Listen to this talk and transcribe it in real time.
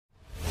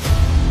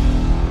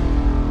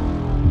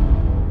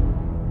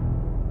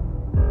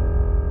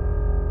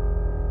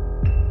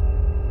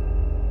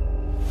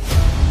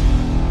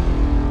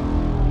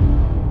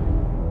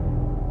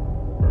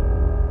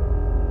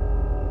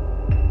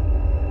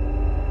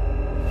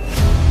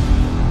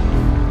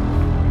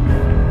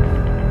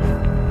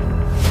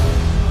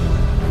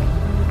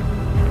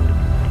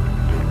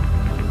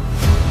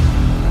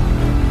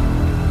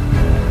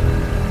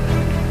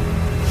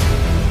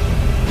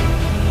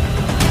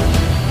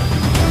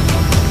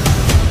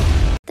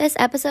This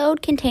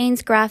episode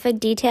contains graphic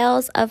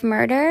details of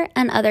murder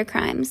and other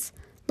crimes.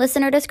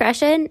 Listener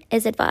discretion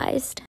is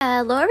advised.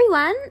 Hello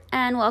everyone,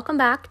 and welcome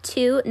back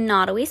to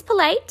Not Always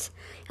Polite.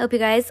 Hope you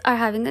guys are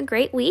having a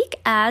great week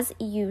as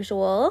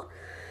usual.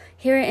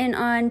 Here in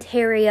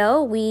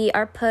Ontario, we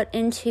are put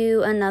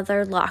into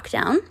another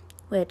lockdown,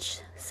 which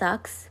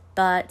sucks,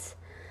 but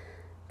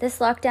this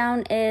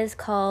lockdown is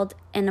called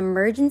an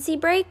emergency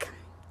brake,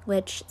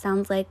 which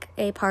sounds like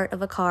a part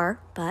of a car,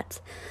 but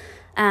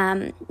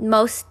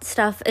most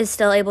stuff is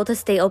still able to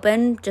stay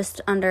open just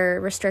under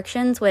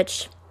restrictions,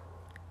 which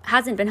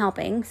hasn't been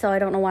helping, so I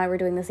don't know why we're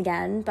doing this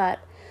again. But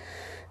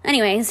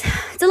anyways,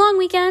 it's a long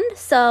weekend,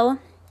 so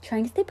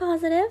trying to stay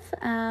positive.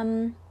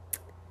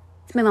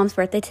 It's my mom's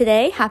birthday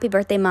today. Happy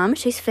birthday, Mom.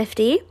 She's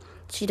 50.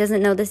 She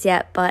doesn't know this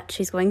yet, but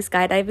she's going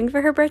skydiving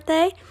for her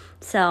birthday,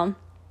 so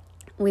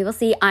we will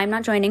see. I'm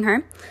not joining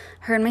her.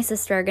 Her and my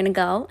sister are gonna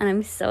go, and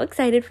I'm so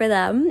excited for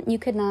them. You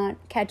could not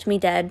catch me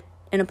dead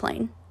in a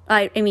plane.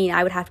 I mean,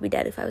 I would have to be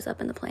dead if I was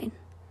up in the plane.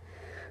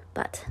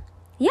 But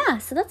yeah,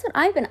 so that's what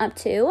I've been up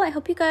to. I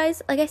hope you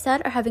guys, like I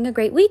said, are having a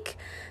great week.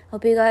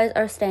 Hope you guys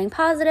are staying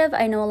positive.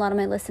 I know a lot of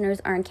my listeners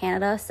are in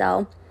Canada,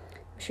 so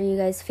I'm sure you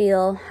guys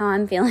feel how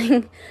I'm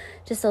feeling.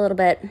 Just a little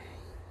bit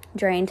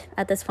drained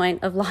at this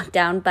point of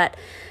lockdown. But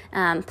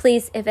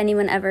please, if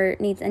anyone ever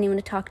needs anyone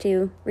to talk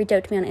to, reach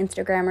out to me on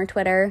Instagram or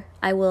Twitter.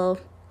 I will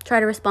try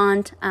to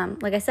respond.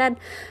 Like I said,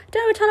 I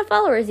don't have a ton of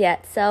followers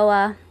yet, so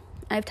I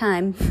have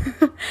time.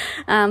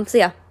 So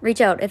yeah,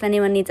 reach out if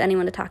anyone needs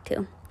anyone to talk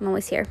to. I'm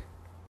always here.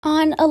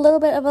 On a little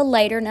bit of a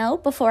lighter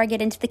note, before I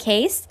get into the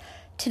case,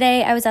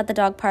 today I was at the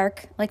dog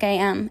park, like I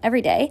am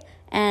every day,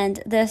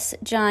 and this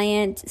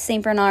giant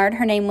St. Bernard,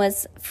 her name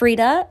was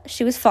Frida.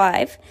 She was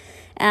 5.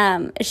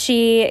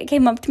 She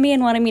came up to me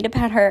and wanted me to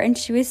pet her, and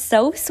she was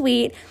so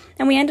sweet,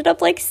 and we ended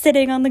up like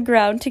sitting on the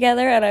ground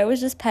together, and I was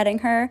just petting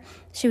her.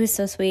 She was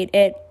so sweet.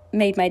 It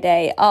made my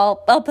day. I'll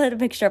put a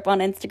picture up on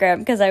Instagram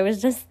because I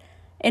was just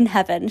in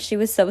heaven. She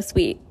was so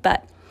sweet.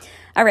 But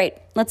all right,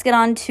 let's get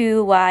on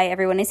to why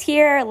everyone is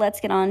here. Let's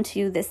get on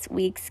to this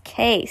week's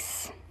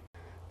case.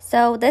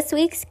 So this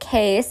week's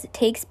case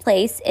takes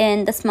place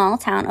in the small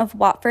town of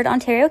Watford,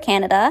 Ontario,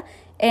 Canada,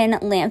 in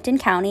Lambton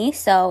County.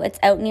 So it's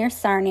out near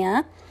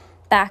Sarnia,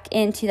 back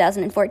in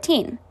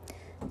 2014.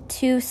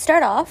 To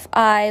start off,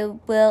 I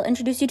will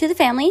introduce you to the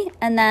family,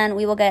 and then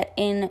we will get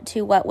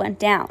into what went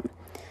down.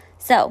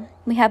 So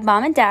we have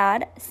Mom and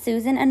Dad,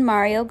 Susan and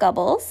Mario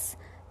Gubbles.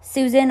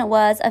 Susan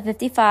was a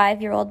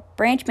 55-year-old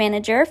branch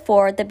manager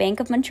for the Bank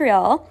of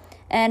Montreal,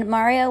 and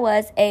Mario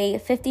was a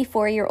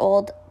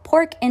 54-year-old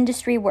pork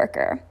industry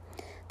worker.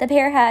 The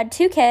pair had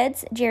 2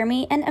 kids,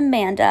 Jeremy and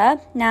Amanda.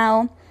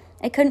 Now,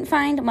 I couldn't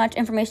find much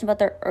information about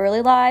their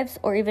early lives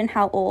or even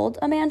how old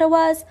Amanda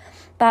was,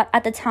 but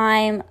at the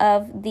time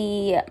of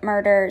the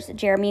murders,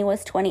 Jeremy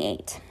was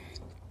 28.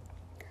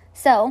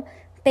 So,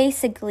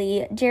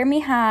 basically, Jeremy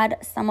had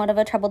somewhat of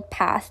a troubled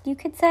past, you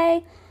could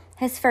say.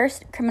 His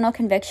first criminal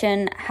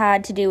conviction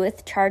had to do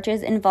with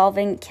charges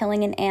involving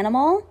killing an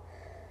animal.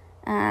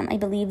 I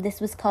believe this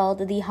was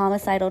called the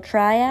homicidal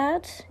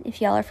triad, if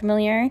y'all are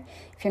familiar.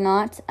 If you're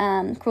not,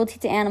 cruelty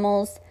to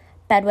animals,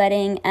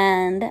 bedwetting,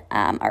 and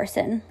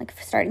arson, like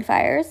starting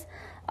fires,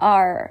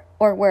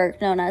 were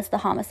known as the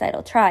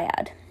homicidal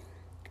triad.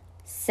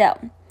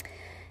 So,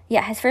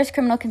 yeah, his first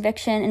criminal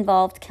conviction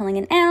involved killing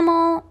an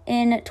animal.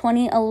 In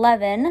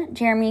 2011,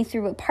 Jeremy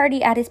threw a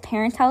party at his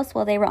parents' house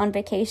while they were on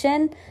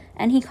vacation,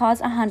 and he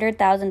caused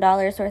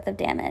 $100,000 worth of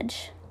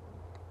damage.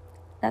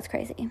 That's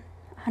crazy.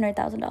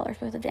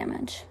 $100,000 worth of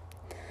damage.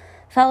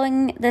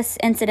 Following this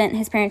incident,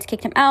 his parents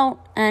kicked him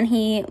out, and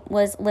he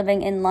was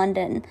living in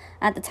London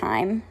at the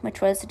time,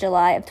 which was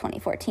July of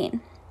 2014.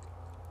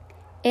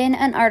 In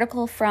an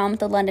article from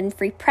the London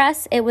Free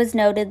Press, it was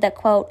noted that,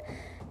 quote,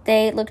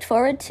 they looked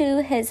forward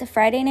to his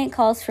Friday night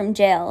calls from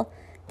jail.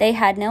 They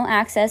had no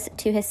access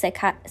to his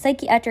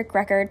psychiatric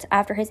records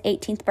after his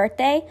 18th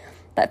birthday,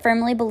 but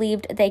firmly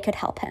believed they could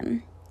help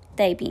him,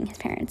 they being his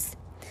parents.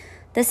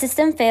 The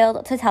system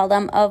failed to tell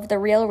them of the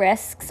real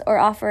risks or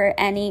offer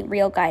any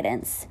real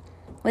guidance.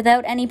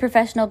 Without any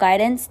professional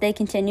guidance, they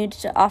continued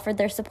to offer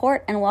their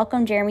support and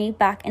welcome Jeremy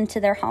back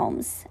into their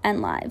homes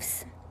and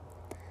lives.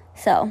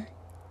 So,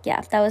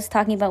 yeah, that was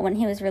talking about when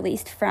he was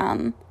released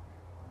from,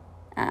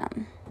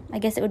 I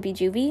guess it would be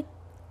juvie,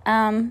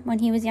 when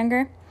he was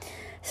younger.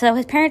 So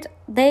his parents,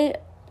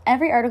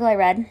 every article I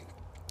read,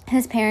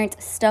 his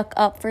parents stuck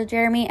up for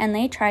Jeremy and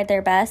they tried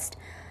their best,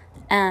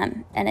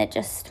 and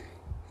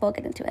we'll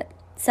get into it.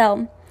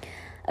 So,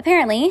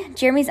 apparently,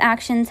 Jeremy's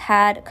actions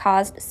had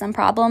caused some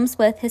problems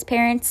with his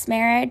parents'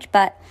 marriage,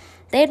 but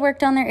they had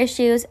worked on their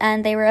issues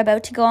and they were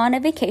about to go on a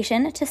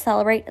vacation to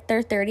celebrate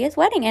their 30th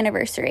wedding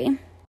anniversary.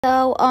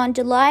 So, on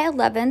July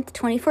 11th,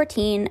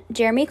 2014,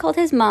 Jeremy called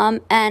his mom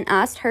and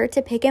asked her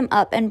to pick him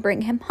up and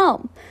bring him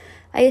home.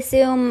 I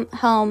assume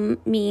home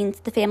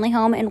means the family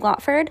home in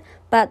Watford,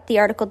 but the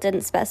article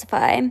didn't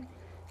specify.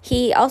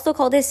 He also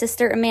called his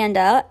sister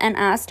Amanda and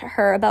asked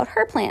her about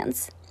her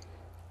plans.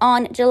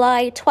 On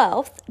July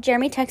 12th,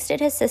 Jeremy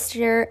texted his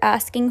sister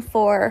asking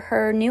for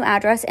her new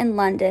address in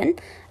London,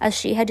 as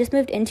she had just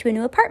moved into a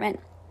new apartment.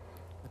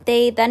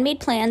 They then made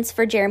plans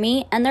for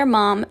Jeremy and their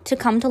mom to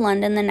come to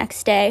London the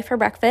next day for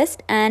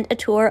breakfast and a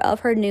tour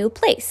of her new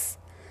place.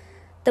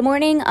 The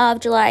morning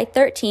of July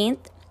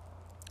 13th,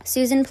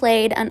 Susan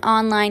played an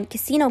online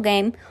casino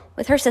game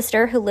with her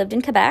sister who lived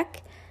in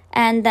Quebec,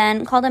 and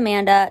then called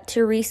Amanda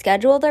to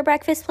reschedule their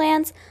breakfast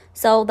plans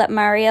so that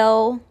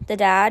Mario, the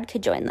dad,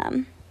 could join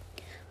them.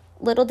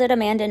 Little did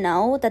Amanda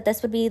know that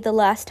this would be the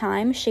last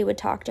time she would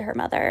talk to her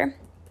mother.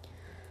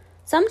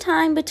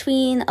 Sometime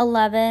between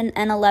 11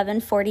 and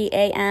 11:40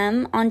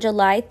 a.m. on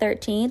July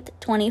 13th,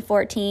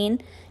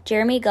 2014,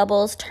 Jeremy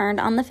Gubbels turned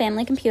on the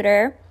family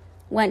computer,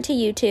 went to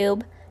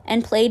YouTube,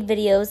 and played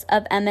videos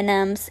of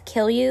Eminem's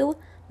Kill You,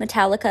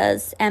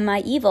 Metallica's Am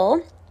I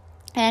Evil,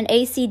 and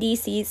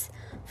AC/DC's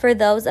For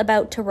Those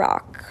About to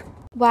Rock.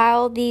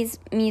 While these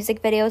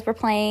music videos were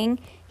playing,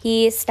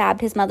 he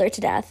stabbed his mother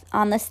to death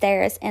on the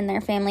stairs in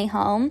their family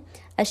home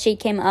as she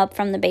came up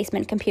from the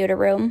basement computer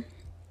room.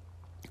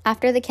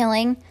 After the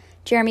killing,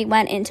 Jeremy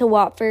went into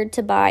Watford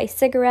to buy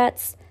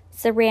cigarettes,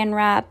 saran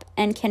wrap,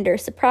 and Kinder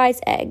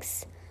Surprise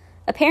eggs.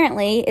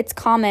 Apparently, it's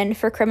common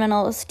for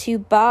criminals to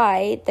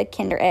buy the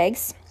Kinder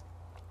eggs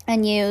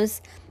and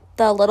use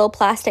the little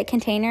plastic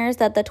containers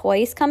that the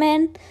toys come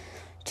in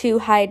to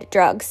hide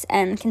drugs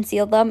and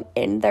conceal them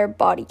in their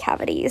body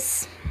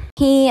cavities.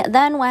 He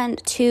then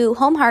went to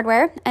Home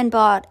Hardware and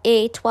bought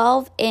a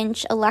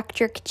 12-inch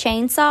electric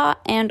chainsaw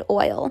and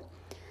oil.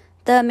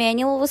 The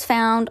manual was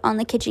found on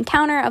the kitchen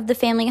counter of the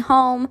family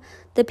home.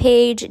 The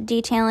page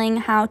detailing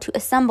how to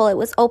assemble it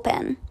was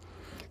open.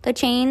 The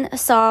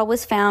chainsaw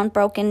was found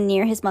broken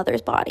near his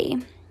mother's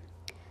body.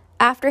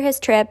 After his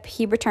trip,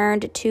 he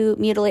returned to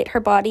mutilate her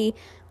body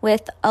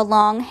with a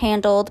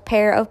long-handled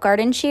pair of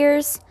garden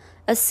shears,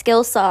 a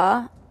skill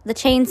saw, the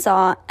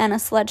chainsaw, and a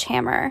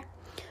sledgehammer.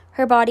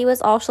 Her body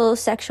was also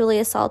sexually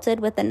assaulted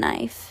with a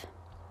knife.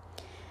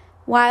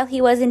 While he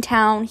was in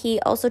town, he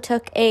also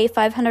took a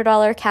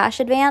 $500 cash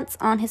advance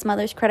on his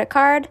mother's credit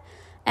card,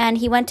 and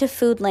he went to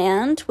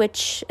Foodland,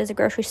 which is a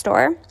grocery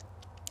store,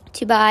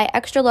 to buy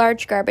extra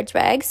large garbage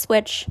bags,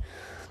 which,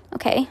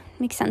 okay,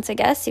 makes sense, I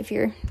guess, if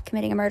you're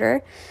committing a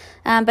murder.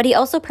 But he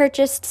also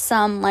purchased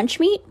some lunch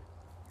meat.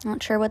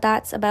 Not sure what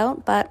that's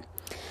about, but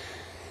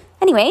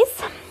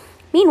anyways.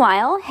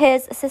 Meanwhile,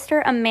 his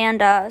sister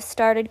Amanda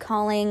started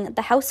calling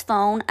the house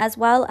phone as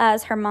well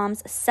as her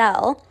mom's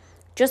cell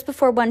just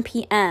before 1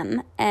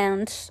 p.m.,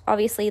 and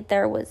obviously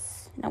there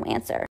was no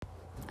answer.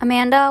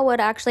 Amanda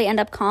would actually end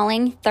up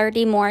calling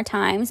 30 more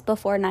times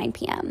before 9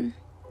 p.m.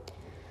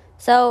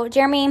 So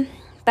Jeremy,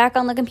 back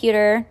on the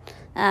computer,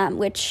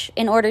 which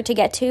in order to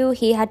get to,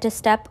 he had to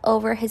step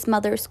over his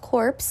mother's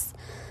corpse.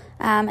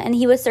 And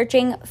he was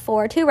searching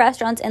for 2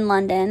 restaurants in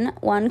London,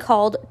 one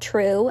called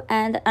True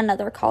and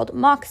another called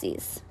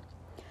Moxie's.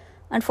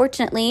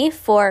 Unfortunately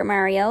for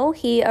Mario,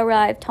 he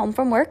arrived home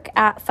from work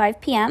at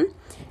 5 p.m.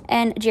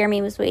 and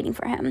Jeremy was waiting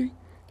for him.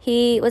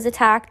 He was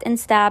attacked and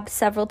stabbed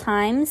several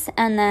times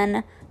and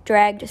then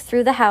dragged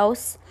through the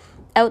house,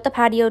 out the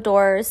patio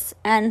doors,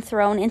 and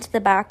thrown into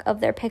the back of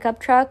their pickup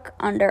truck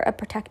under a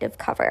protective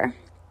cover.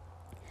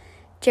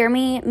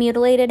 Jeremy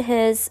mutilated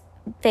his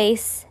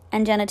face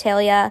and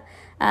genitalia.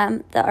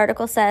 The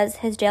article says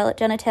his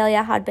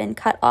genitalia had been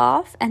cut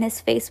off and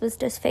his face was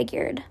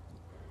disfigured.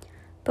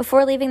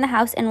 Before leaving the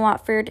house in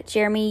Watford,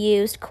 Jeremy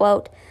used,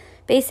 quote,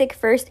 basic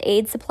first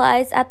aid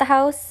supplies at the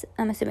house,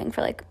 I'm assuming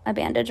for like a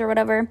bandage or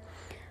whatever,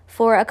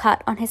 for a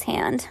cut on his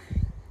hand.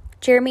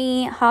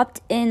 Jeremy hopped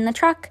in the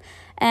truck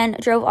and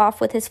drove off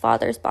with his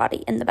father's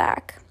body in the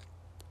back.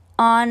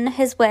 On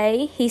his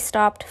way, he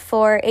stopped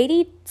for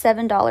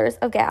 $87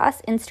 of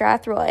gas in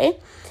Strathroy,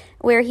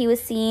 where he was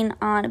seen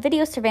on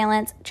video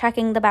surveillance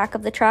checking the back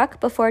of the truck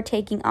before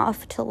taking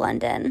off to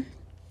London.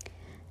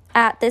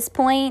 At this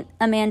point,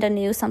 Amanda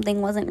knew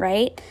something wasn't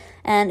right,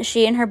 and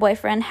she and her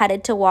boyfriend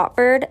headed to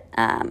Watford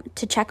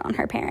to check on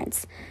her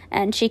parents,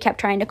 and she kept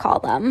trying to call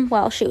them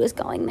while she was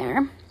going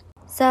there.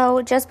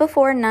 So just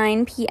before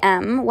 9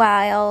 p.m.,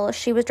 while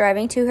she was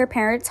driving to her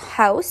parents'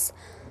 house,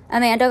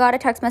 Amanda got a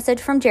text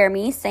message from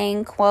Jeremy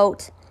saying,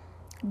 quote,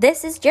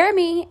 "This is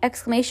Jeremy,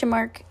 exclamation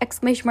mark,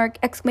 exclamation mark,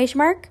 exclamation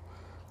mark.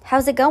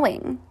 How's it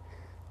going?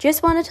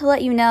 Just wanted to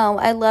let you know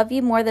I love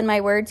you more than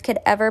my words could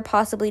ever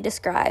possibly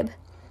describe.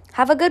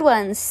 Have a good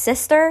one,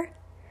 sister,"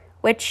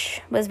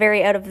 which was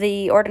very out of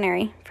the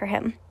ordinary for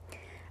him.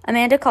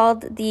 Amanda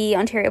called the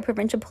Ontario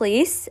Provincial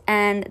Police,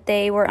 and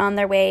they were on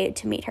their way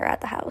to meet her at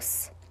the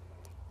house.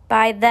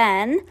 By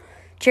then,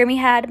 Jeremy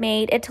had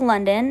made it to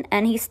London,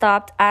 and he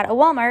stopped at a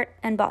Walmart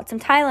and bought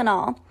some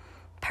Tylenol,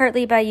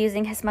 partly by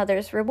using his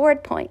mother's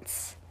reward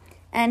points.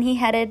 And he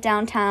headed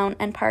downtown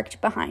and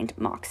parked behind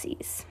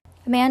Moxie's.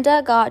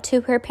 Amanda got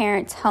to her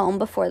parents' home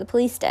before the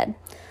police did.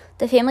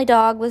 The family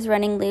dog was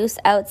running loose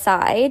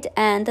outside,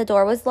 and the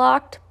door was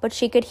locked, but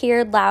she could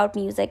hear loud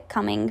music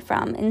coming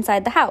from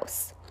inside the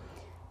house.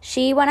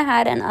 She went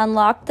ahead and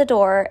unlocked the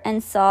door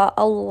and saw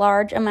a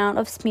large amount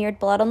of smeared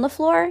blood on the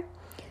floor.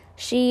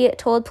 She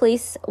told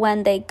police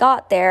when they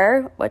got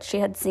there what she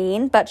had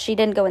seen, but she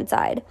didn't go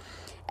inside.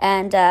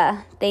 And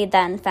they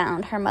then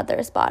found her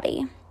mother's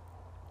body.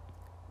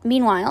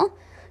 Meanwhile,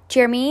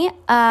 Jeremy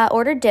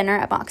ordered dinner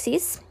at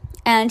Moxie's,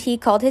 and he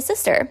called his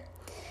sister,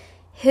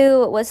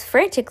 who was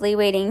frantically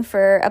waiting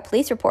for a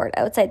police report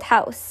outside the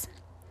house.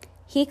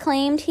 He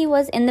claimed he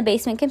was in the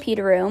basement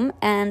computer room,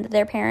 and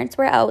their parents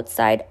were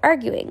outside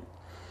arguing.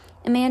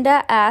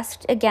 Amanda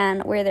asked again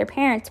where their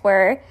parents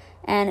were,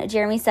 and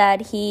Jeremy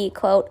said he,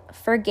 quote,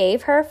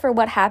 forgave her for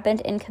what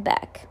happened in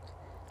Quebec.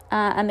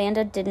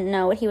 Amanda didn't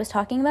know what he was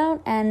talking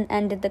about and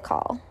ended the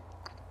call.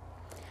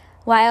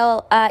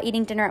 While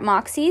eating dinner at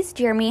Moxie's,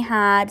 Jeremy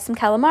had some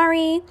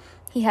calamari,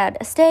 he had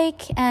a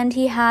steak, and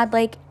he had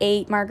like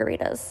 8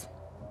 margaritas.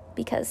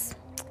 Because,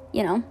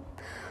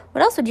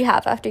 what else would you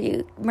have after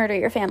you murder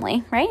your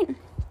family, right?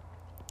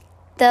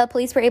 The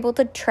police were able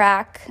to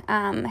track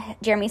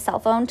Jeremy's cell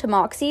phone to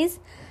Moxie's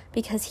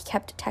because he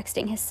kept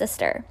texting his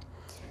sister.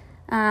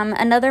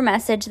 Another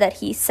message that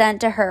he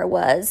sent to her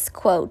was,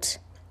 quote,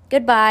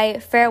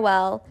 goodbye,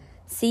 farewell,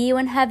 see you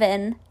in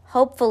heaven,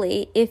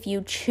 hopefully, if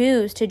you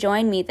choose to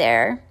join me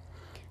there.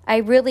 I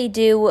really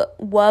do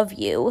love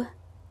you.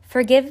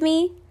 Forgive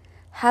me.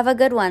 Have a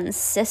good one,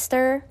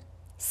 sister.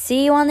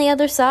 See you on the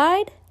other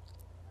side?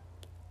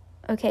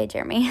 Okay,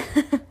 Jeremy.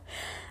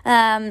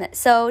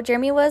 So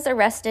Jeremy was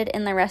arrested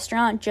in the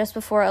restaurant just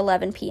before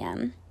 11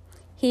 p.m.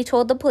 He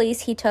told the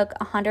police he took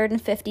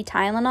 150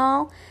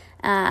 Tylenol,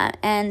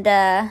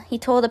 and he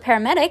told a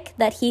paramedic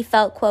that he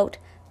felt, quote,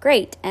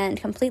 great and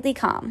completely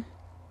calm.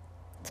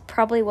 It's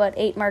probably what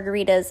 8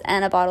 margaritas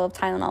and a bottle of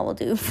Tylenol will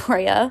do for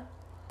you.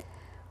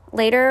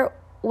 Later,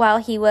 while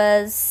he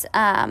was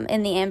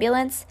in the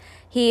ambulance,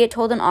 he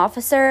told an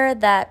officer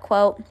that,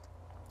 quote,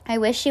 I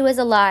wish she was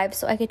alive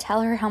so I could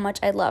tell her how much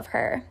I love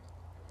her.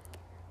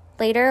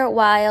 Later,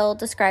 while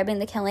describing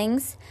the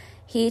killings,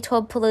 he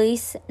told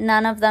police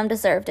none of them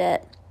deserved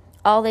it.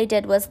 All they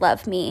did was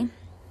love me.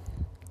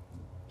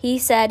 He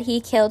said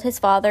he killed his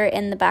father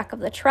in the back of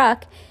the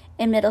truck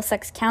in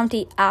Middlesex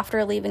County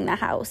after leaving the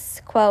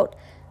house. Quote,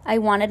 I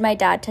wanted my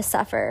dad to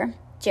suffer,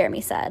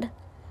 Jeremy said.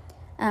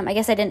 I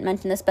guess I didn't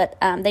mention this, but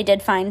they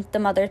did find the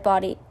mother's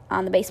body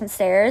on the basement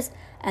stairs,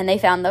 and they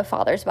found the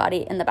father's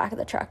body in the back of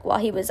the truck while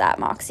he was at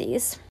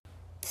Moxie's.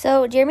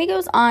 So Jeremy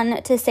goes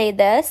on to say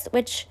this,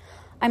 which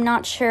I'm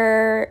not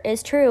sure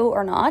is true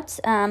or not,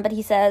 but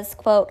he says,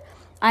 quote,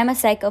 I'm a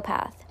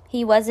psychopath.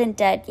 He wasn't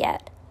dead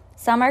yet.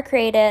 Some are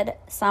created,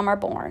 some are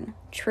born.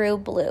 True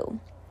blue.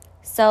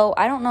 So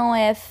I don't know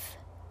if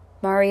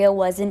Mario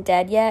wasn't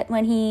dead yet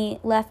when he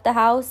left the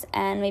house,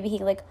 and maybe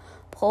he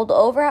pulled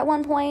over at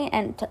one point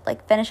and to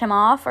finish him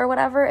off or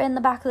whatever in the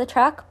back of the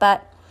truck,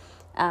 but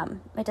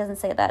it doesn't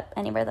say that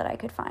anywhere that I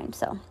could find,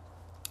 so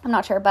I'm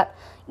not sure. But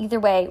either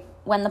way,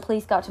 when the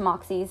police got to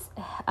Moxie's,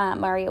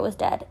 Mario was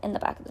dead in the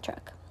back of the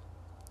truck.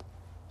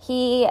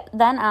 He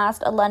then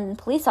asked a London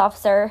police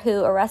officer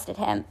who arrested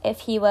him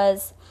if he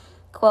was,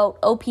 quote,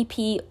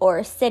 OPP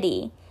or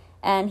city,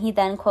 and he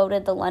then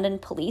quoted the London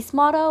police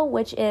motto,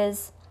 which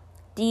is,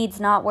 deeds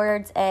not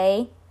words,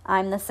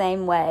 I'm the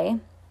same way,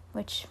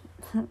 which,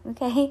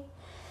 okay.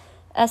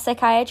 A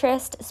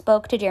psychiatrist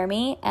spoke to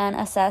Jeremy and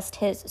assessed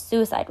his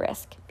suicide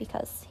risk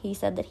because he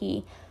said that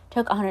he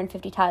took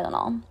 150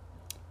 Tylenol.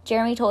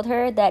 Jeremy told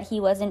her that he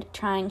wasn't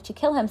trying to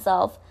kill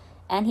himself,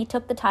 and he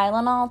took the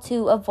Tylenol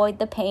to avoid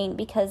the pain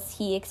because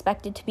he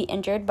expected to be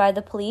injured by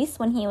the police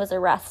when he was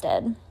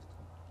arrested.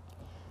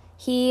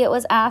 He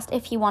was asked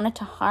if he wanted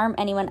to harm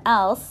anyone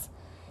else,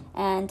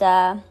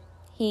 and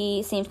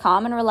he seemed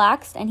calm and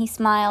relaxed, and he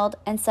smiled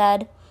and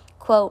said,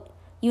 quote,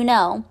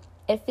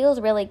 it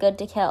feels really good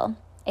to kill.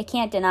 I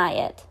can't deny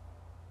it.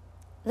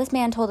 This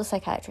man told a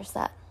psychiatrist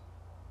that.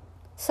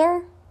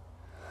 Sir?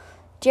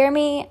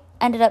 Jeremy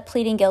ended up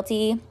pleading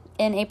guilty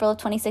in April of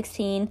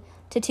 2016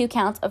 to 2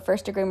 counts of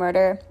first-degree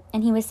murder,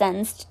 and he was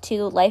sentenced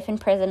to life in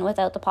prison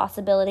without the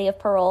possibility of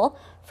parole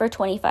for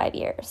 25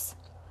 years.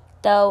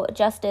 Though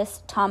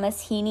Justice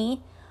Thomas Heaney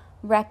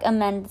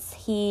recommends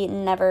he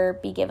never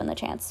be given the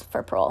chance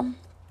for parole.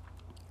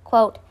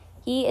 Quote,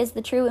 he is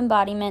the true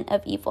embodiment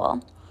of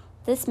evil.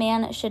 This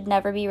man should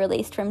never be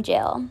released from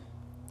jail.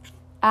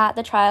 At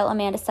the trial,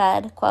 Amanda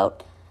said,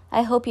 quote,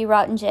 I hope you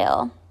rot in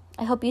jail.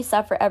 I hope you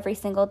suffer every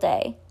single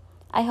day.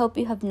 I hope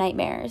you have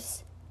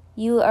nightmares.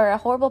 You are a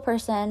horrible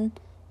person.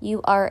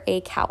 You are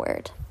a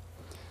coward.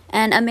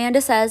 And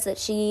Amanda says that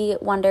she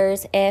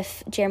wonders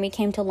if Jeremy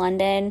came to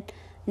London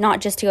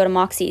not just to go to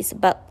Moxie's,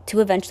 but to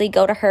eventually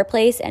go to her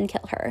place and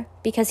kill her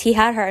because he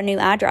had her new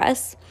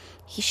address.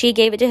 She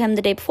gave it to him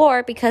the day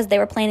before because they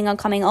were planning on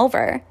coming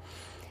over.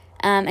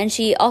 And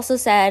she also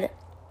said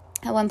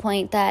at one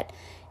point that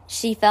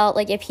she felt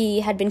like if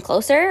he had been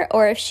closer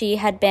or if she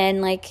had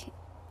been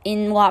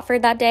in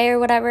Watford that day or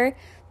whatever,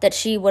 that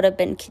she would have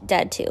been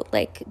dead too.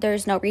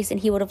 There's no reason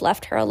he would have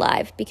left her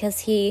alive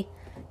because he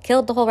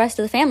killed the whole rest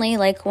of the family.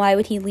 Why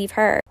would he leave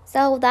her?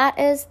 So that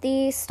is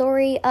the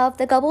story of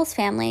the Goebbels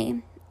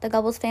family. The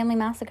Goebbels family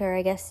massacre,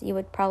 I guess you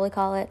would probably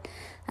call it.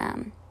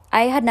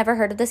 I had never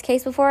heard of this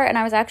case before, and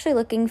I was actually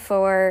looking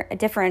for a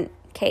different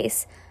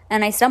case,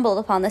 and I stumbled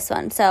upon this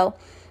one. So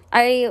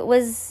I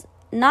was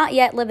not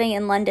yet living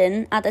in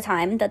London at the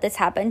time that this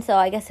happened, so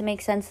I guess it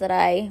makes sense that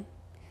I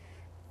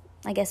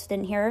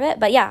didn't hear of it.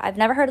 But yeah, I've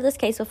never heard of this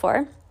case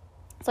before.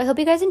 So I hope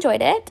you guys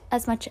enjoyed it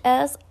as much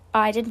as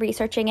I did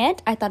researching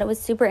it. I thought it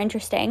was super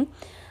interesting.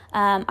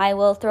 I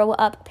will throw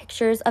up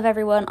pictures of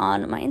everyone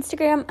on my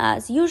Instagram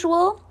as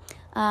usual.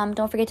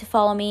 Don't forget to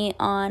follow me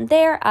on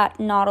there at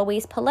Not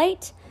Always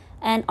Polite,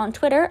 and on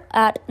Twitter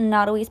at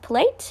Not Always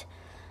Polite.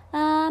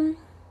 And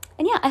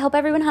yeah, I hope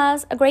everyone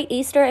has a great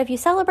Easter if you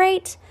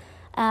celebrate.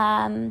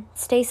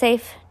 Stay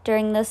safe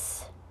during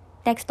this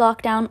next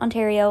lockdown,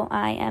 Ontario.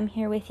 I am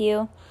here with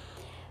you.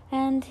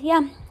 And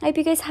yeah, I hope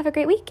you guys have a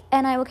great week,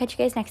 and I will catch you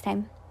guys next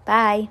time.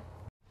 Bye.